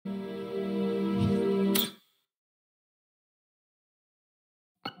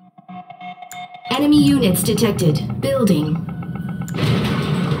Enemy units detected. Building.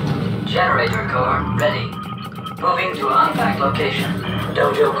 Generator core ready. Moving to unpack location.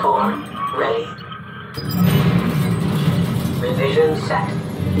 Dojo core ready. Revision set.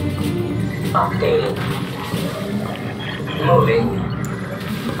 Updated. Moving.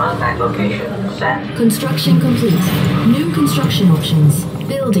 Unpack location set. Construction complete. New construction options.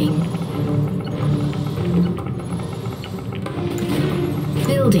 Building.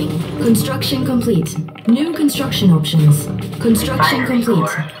 Building. Construction complete. New construction options. Construction Refinery complete.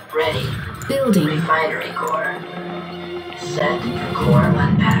 core ready. Building. Refinery core. Set for core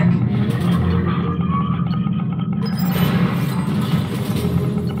unpack.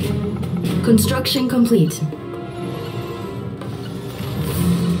 Construction complete.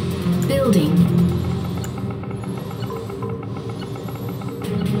 Building.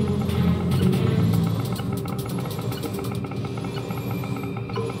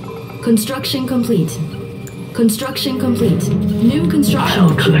 Construction complete. Construction complete. New construction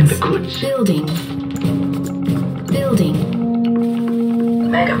I'll collect options. the goods. Building. Building.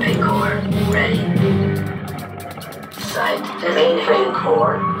 Mega pit core ready. Site mainframe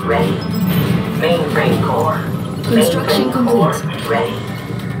core ready. Mainframe core. Construction Mainframe core complete. ready.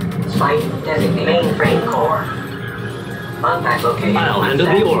 Site designated mainframe core. Unpack location. I'll handle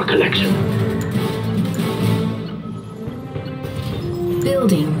set. the ore collection.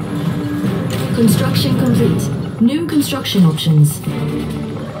 Building. Construction complete. New construction options.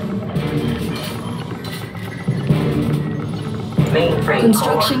 Mainframe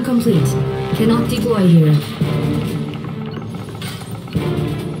Construction complete. Cannot deploy here. core.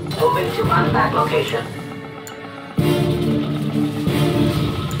 Moving to unpack location.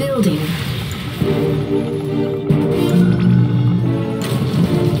 Building.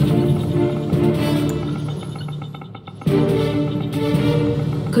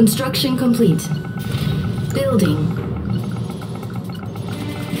 Construction complete. Building.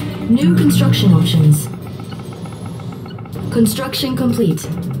 New construction options. Construction complete.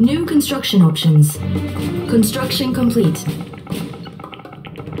 New construction options. Construction complete.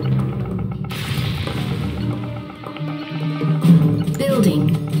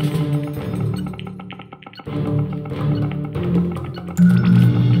 Building.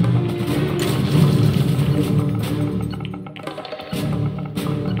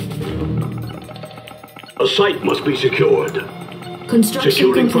 A site must be secured. Construction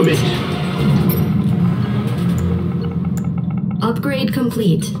Securing complete. permit. Upgrade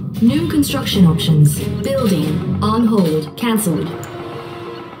complete. New construction options. Building. On hold. Cancelled.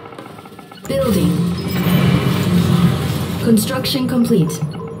 Building. Construction complete.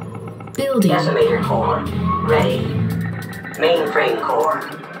 Building. Decimator core ready. Mainframe core.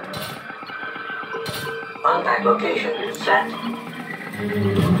 Unpack location set.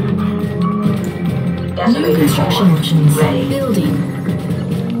 New construction core options. ready. Building.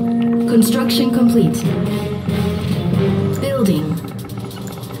 Construction complete. Building.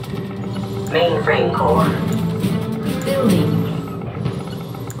 Mainframe core. Building.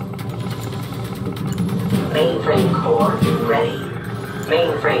 Mainframe core ready.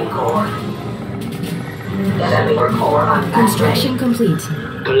 Mainframe core. Decimator core unpack Construction complete.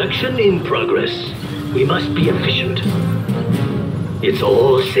 Collection in progress. We must be efficient. It's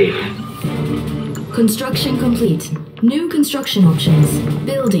all safe. Construction complete. New construction options.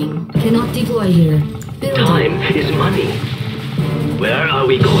 Building. Cannot deploy here. Building. Time is money. Where are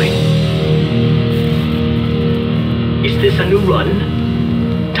we going? Is this a new run?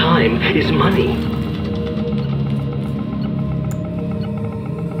 Time is money.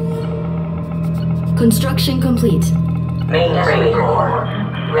 Construction complete. Mainframe core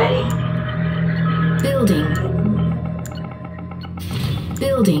ready. Building.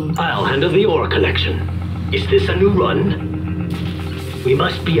 Building. I'll handle the ore collection. Is this a new run? We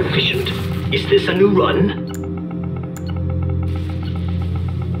must be efficient. Is this a new run?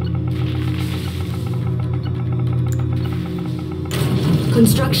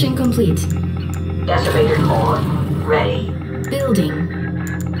 Construction complete. Decimator core ready. Building.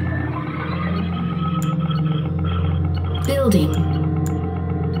 Building.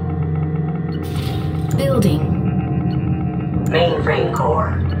 Building. Mainframe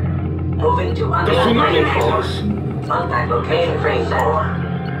core. Moving to unpack core. Unpack location frame core.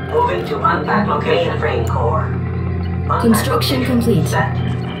 Moving to unpack location frame core. Unpack Construction location complete. set.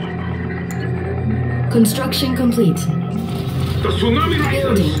 Construction complete. The tsunami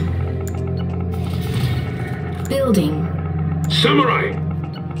Building. riders! Building. Samurai!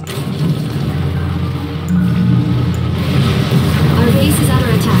 Our base is under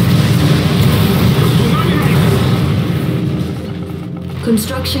attack. The tsunami riders!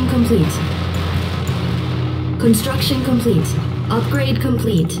 Construction complete. Construction complete. Upgrade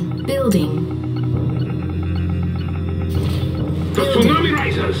complete. Building. The tsunami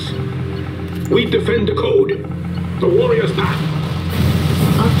rises. We defend the code. The warrior's path.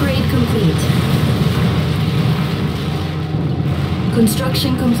 Upgrade complete.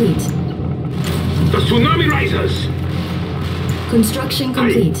 Construction complete. The tsunami rises. Construction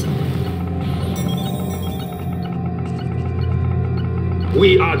complete.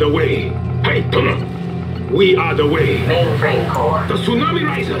 We are the way. Hey, Tuna. We are the way. Mainframe core. The tsunami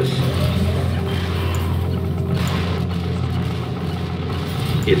rises.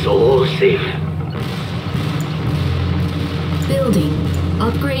 It's all safe. Building.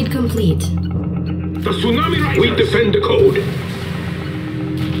 Upgrade complete. The tsunami rises. We defend the code.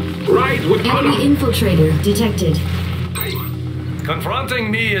 Ride with Enemy honor. infiltrator detected. Confronting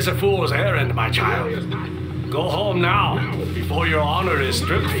me is a fool's errand, my child. Go home now, before your honor is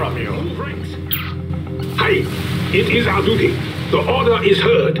stripped from you. Hey, it is our duty. The order is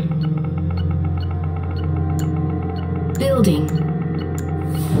heard. Building.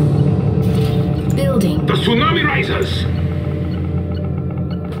 Building. The tsunami rises.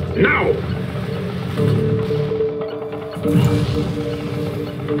 Now.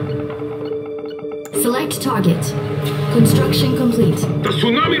 Select target. Construction complete. The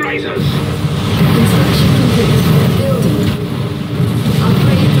tsunami rises. Construction complete. Building.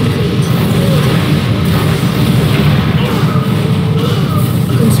 Upgrade complete. Building.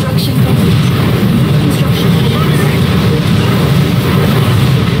 Construction complete. Construction complete.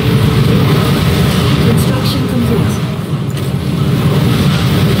 Construction complete.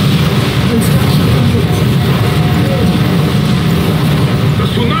 Construction complete. Building. The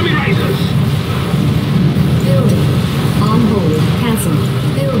tsunami rises. Building. On hold. Cancel.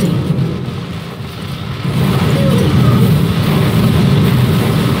 Building. Building.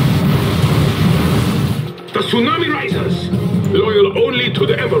 The tsunami rises. Loyal only to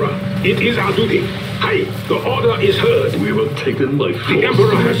the Emperor. It is our duty. Hey, the order is heard. We were taken by force. The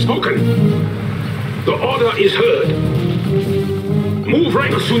Emperor has spoken. The order is heard. Move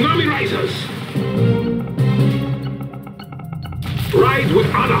right. The tsunami rises. Ride with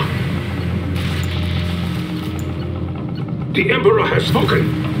honor. The Emperor has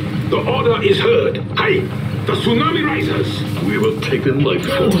spoken. The order is heard. Hey, the tsunami rises. We were taken by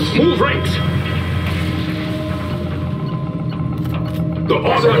force. Move ranks. The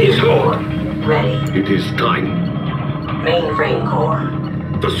order is heard. Ready. It is time. Mainframe core.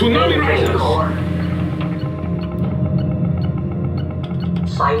 The tsunami Mainframe rises. core.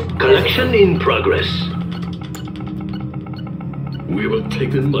 Site Collection in progress. We were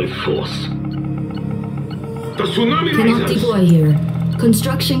taken by force. The tsunami Cannot rises. deploy here.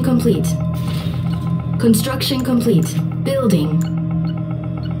 Construction complete. Construction complete. Building.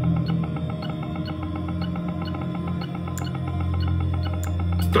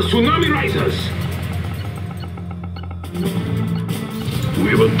 The tsunami rises.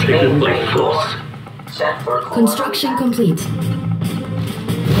 We were taken by Mainframe force. core. Set for core. Construction complete.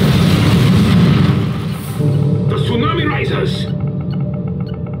 The tsunami rises.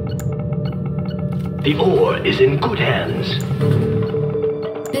 The ore is in good hands.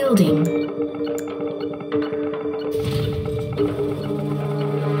 Building.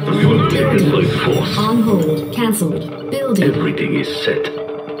 The We were tsunami taken rises. by force. On hold. Cancelled. Building. Everything is set.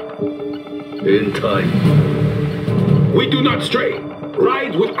 In time. We do not stray.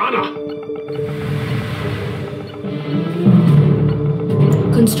 Ride with honor.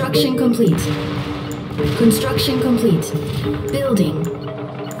 Construction complete. Construction complete. Building.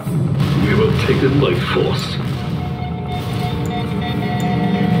 We were taken by force.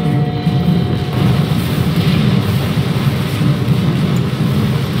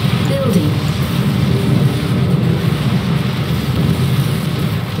 Building.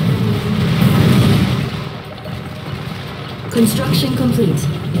 Construction complete.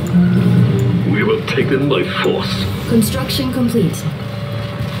 We were taken by force. Construction complete.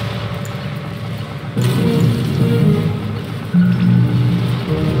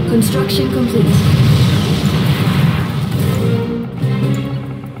 Construction complete.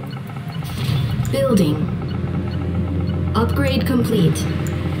 Building. Upgrade complete.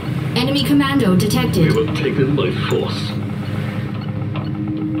 Enemy commando We detected. were taken by force.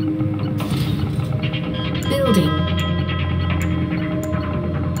 Building.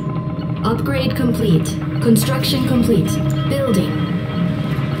 Upgrade complete. Construction complete. Building.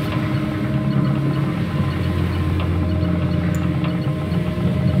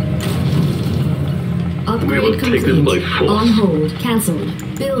 Upgrade were complete. taken by force. On hold.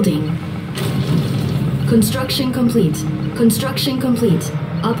 Cancelled. Building. Construction complete. Construction complete.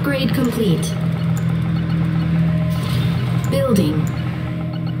 Upgrade complete. Building.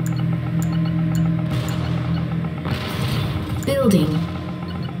 Building.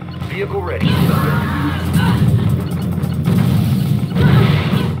 Vehicle ready.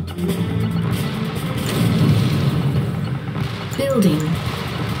 Building.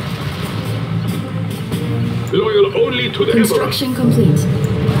 Loyal only to the Construction complete.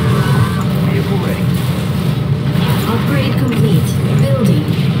 Vehicle ready. Upgrade complete. Building.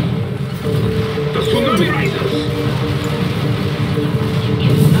 Emperor. The tsunami rises.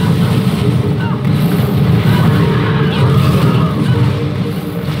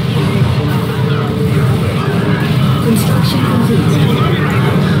 Construction complete. Tsunami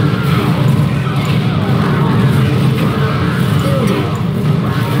rises. Building.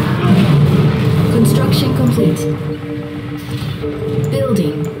 Construction complete.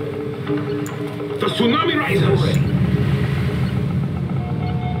 Building. The tsunami rises.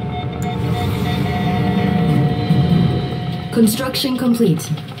 Construction complete.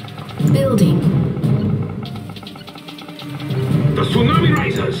 Building. The tsunami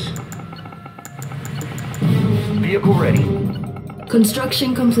rises. Vehicle ready.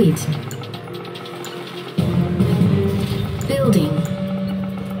 Construction complete. Building.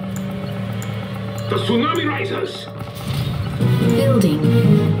 The tsunami rises. Building.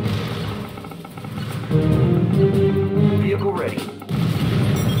 Vehicle ready.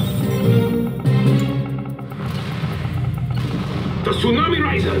 The tsunami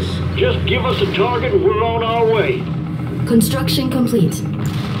rises. Just give us a target and we're on our way. Construction complete.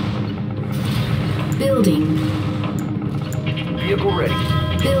 Building. Vehicle ready.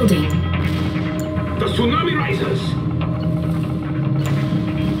 Building. The tsunami rises.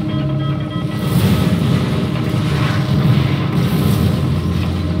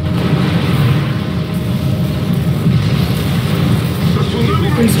 The tsunami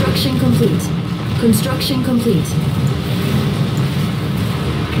rises. Construction complete. Construction complete.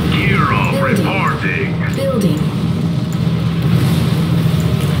 Kirov Building. reporting. Building.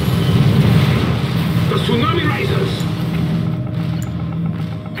 The tsunami rises.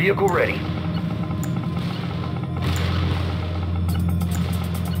 Vehicle ready.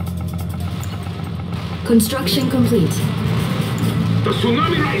 Construction complete. The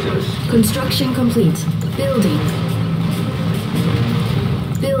tsunami rises. Construction complete. Building.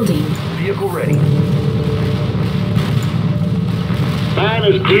 Building. Vehicle ready. Fan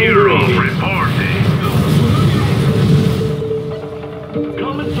is Kirov clear. reporting.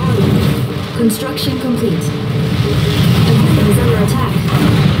 Coming through. Construction complete. Everything is under attack.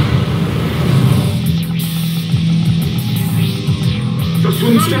 The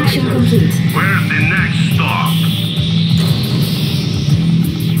tsunami Construction rises. complete. Where's the next stop?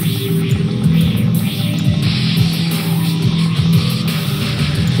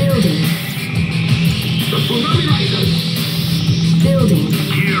 Building. The tsunami rises. Building.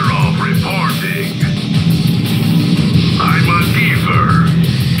 Kirov reporting. I'm a keeper.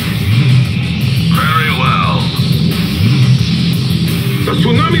 Very well. The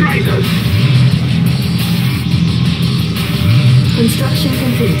tsunami rises. Construction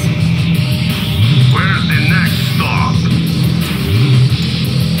complete. Where's the next stop?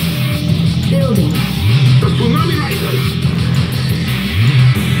 Building. The tsunami rises.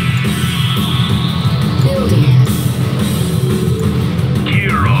 Building.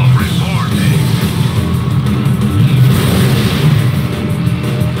 Kirov reporting.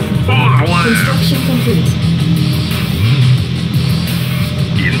 On plan. Construction complete.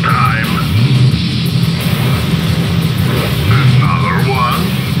 In time. Another one.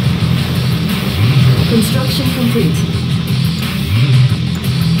 Construction complete.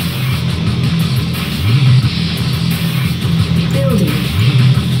 Building.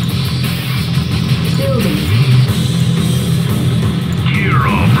 Building.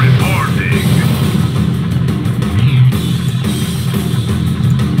 Kirov reporting.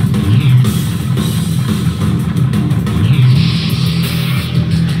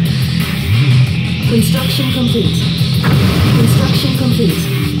 Construction complete. Construction complete.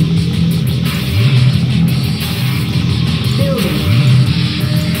 Building.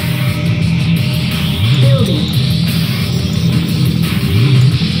 Building.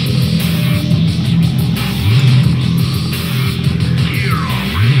 Kirov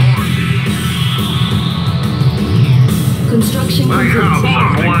reporting. Construction I have complete.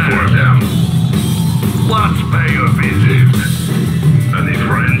 something for them. Let's pay a visit. Any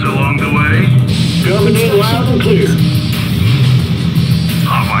friends along the way? Coming in loud and clear.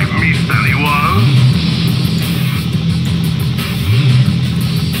 Have I missed anyone?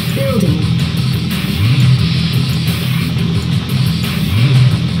 Building.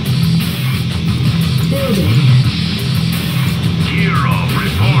 Building.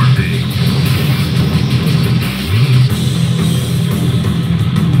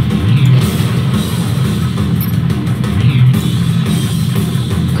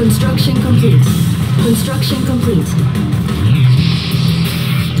 Construction complete. Construction complete.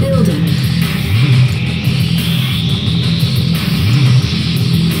 Building.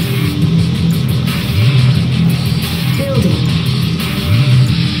 Building.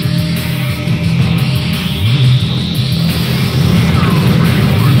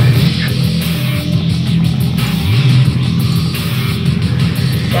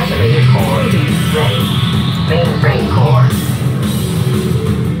 Decimated core ready. Mainframe core.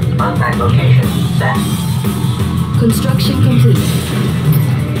 Contact location set. Construction complete.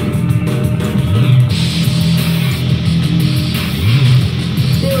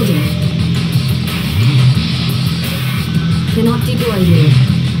 Building. Cannot deploy here.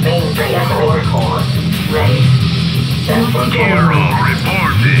 Mainframe core ready. Set for Kirov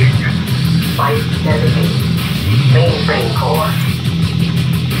reporting. Site designated. Mainframe core.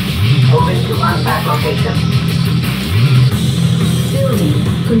 Moving to unpack location. Building.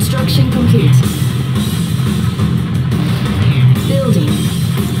 Construction complete. Building.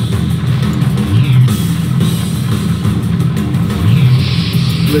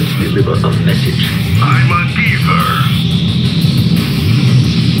 Let's deliver a message. I'm a giver.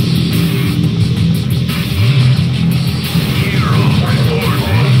 Kirov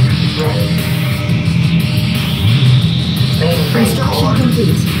reporting. Ready. Mainframe Construction core.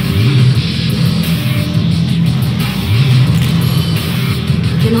 complete.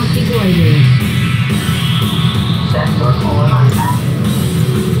 Cannot deploy here. Set for core unpack.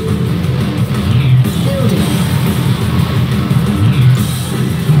 Building.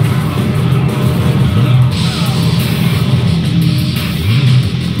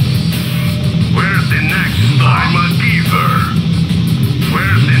 Where's the next stop? I'm a giver.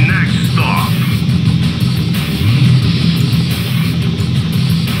 Where's the next stop?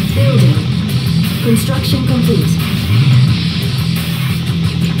 Building. Construction complete.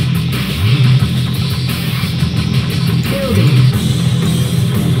 Building.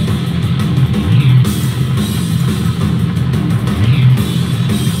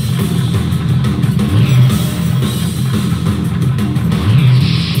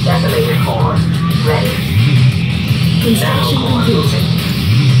 Decimated core ready. Construction complete.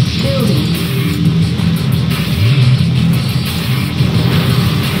 Building.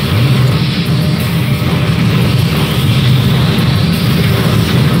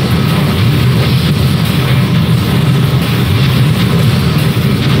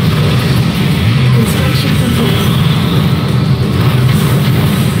 Construction complete.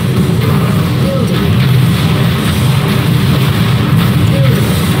 Building. Building.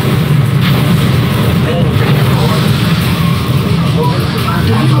 Mainframe core. Moving to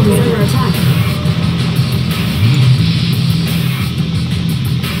The unpack building is location. under attack.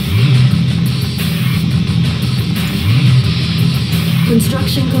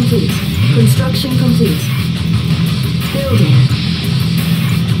 Construction complete. Construction complete. Building.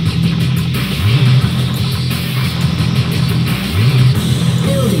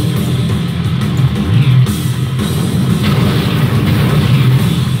 Building.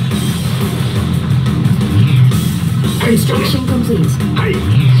 Construction complete. Hey,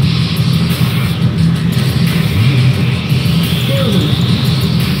 Building.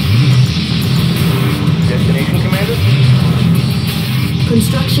 Destination, Commander?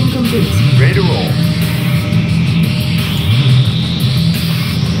 Construction complete. Ready to roll.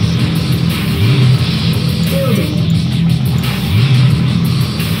 Building.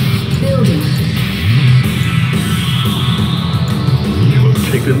 Building. You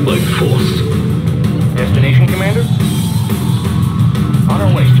have taken by force. Destination, Commander? On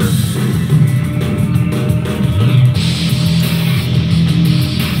our way, sir.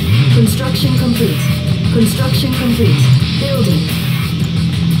 Construction complete. Construction complete. Building.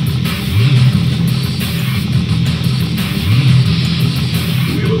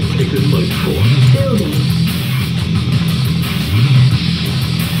 You have taken by force. Building.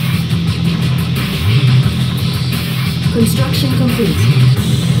 Construction complete.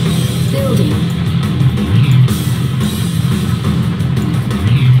 Building.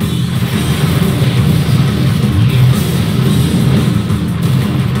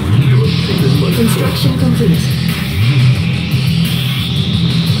 You have taken by force. Construction complete.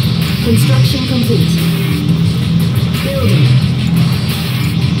 Construction complete. Building.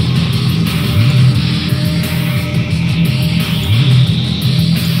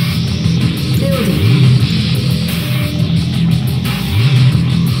 Building.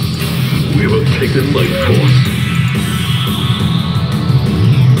 We were taken by force.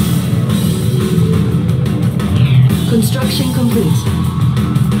 Construction complete.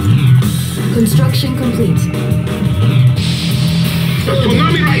 Construction complete. The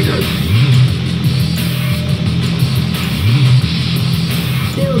tsunami rises!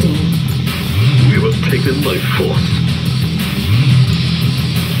 Building. We will take them by force.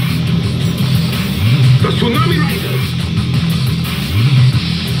 The tsunami rises!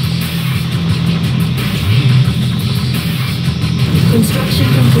 Construction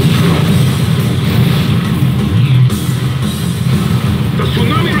complete. The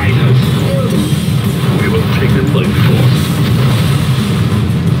tsunami rises! Building. We will take them by force.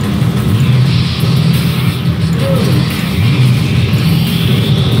 Building.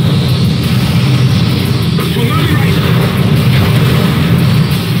 The tsunami rises!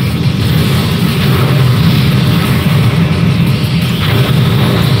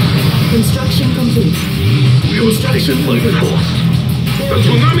 Construction complete. We will take them by force. The Building.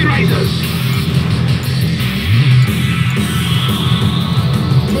 tsunami rises!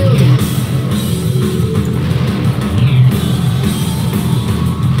 Building.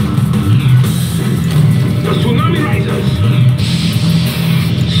 The tsunami rises!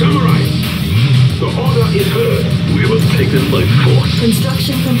 Samurai! The order is heard! We will take them by force.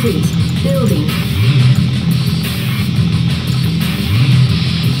 Construction complete. Building.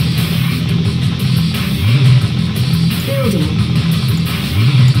 Building.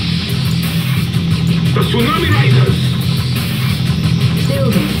 The tsunami rises!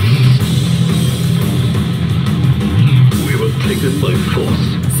 Building. We will take them by force.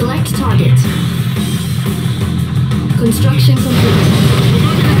 Select target. Construction complete.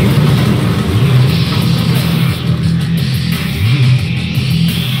 Tsunami rises!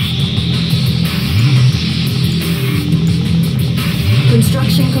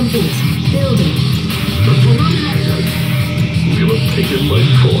 Construction complete. Building. The tsunami rises! We will take them by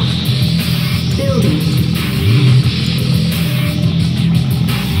force. Building.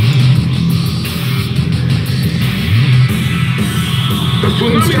 The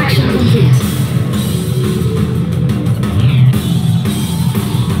tsunami Construction rises! complete.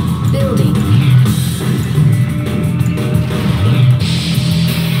 Building.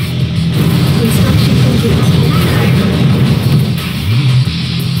 Construction complete.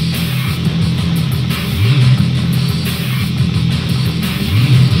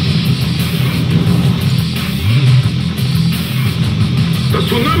 The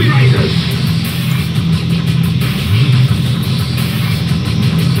tsunami rises!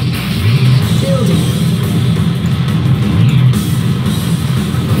 Building.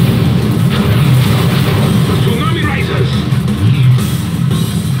 The tsunami rises!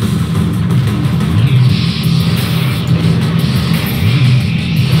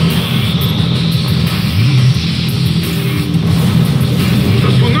 The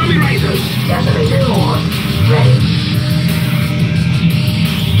tsunami rises! Decimator core ready.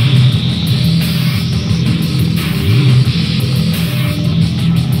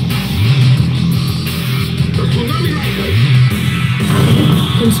 The tsunami rises!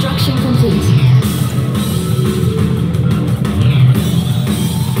 Construction complete.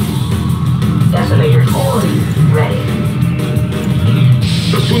 Decimator core ready.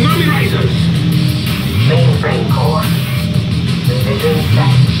 The tsunami rises! Mainframe core. Revision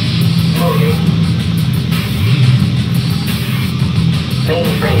set. Moving.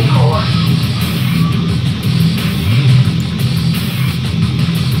 Mainframe core.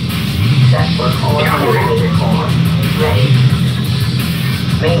 Set for core. Decimator core ready.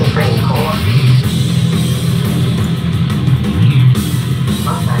 Mainframe core.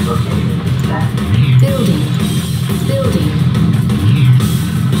 Contact location set. Building. Building.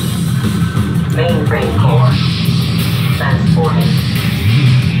 Mainframe core. Transporting.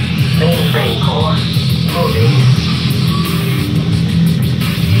 Mainframe core. Moving.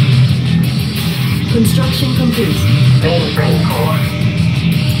 Construction complete. Mainframe core.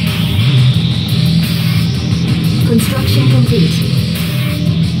 Construction complete.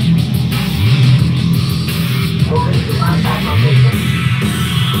 Moving to contact location.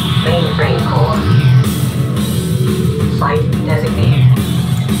 Mainframe core. Site designated.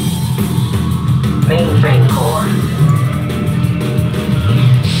 Mainframe core.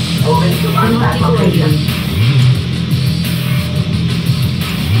 Moving to contact location.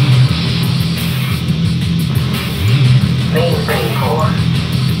 Mainframe core.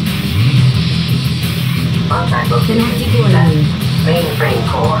 Contact location. Cannot deploy. Mainframe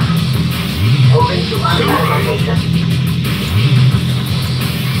core. Moving to contact location.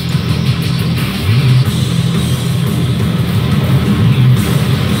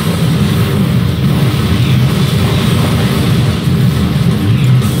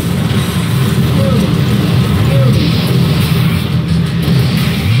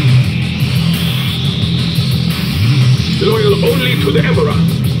 Loyal Kneel only to the Emperor.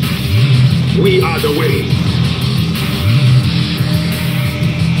 We are the way.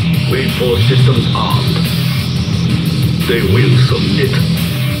 Wave 4 systems armed. They will submit.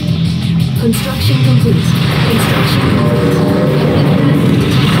 Construction complete. Construction complete.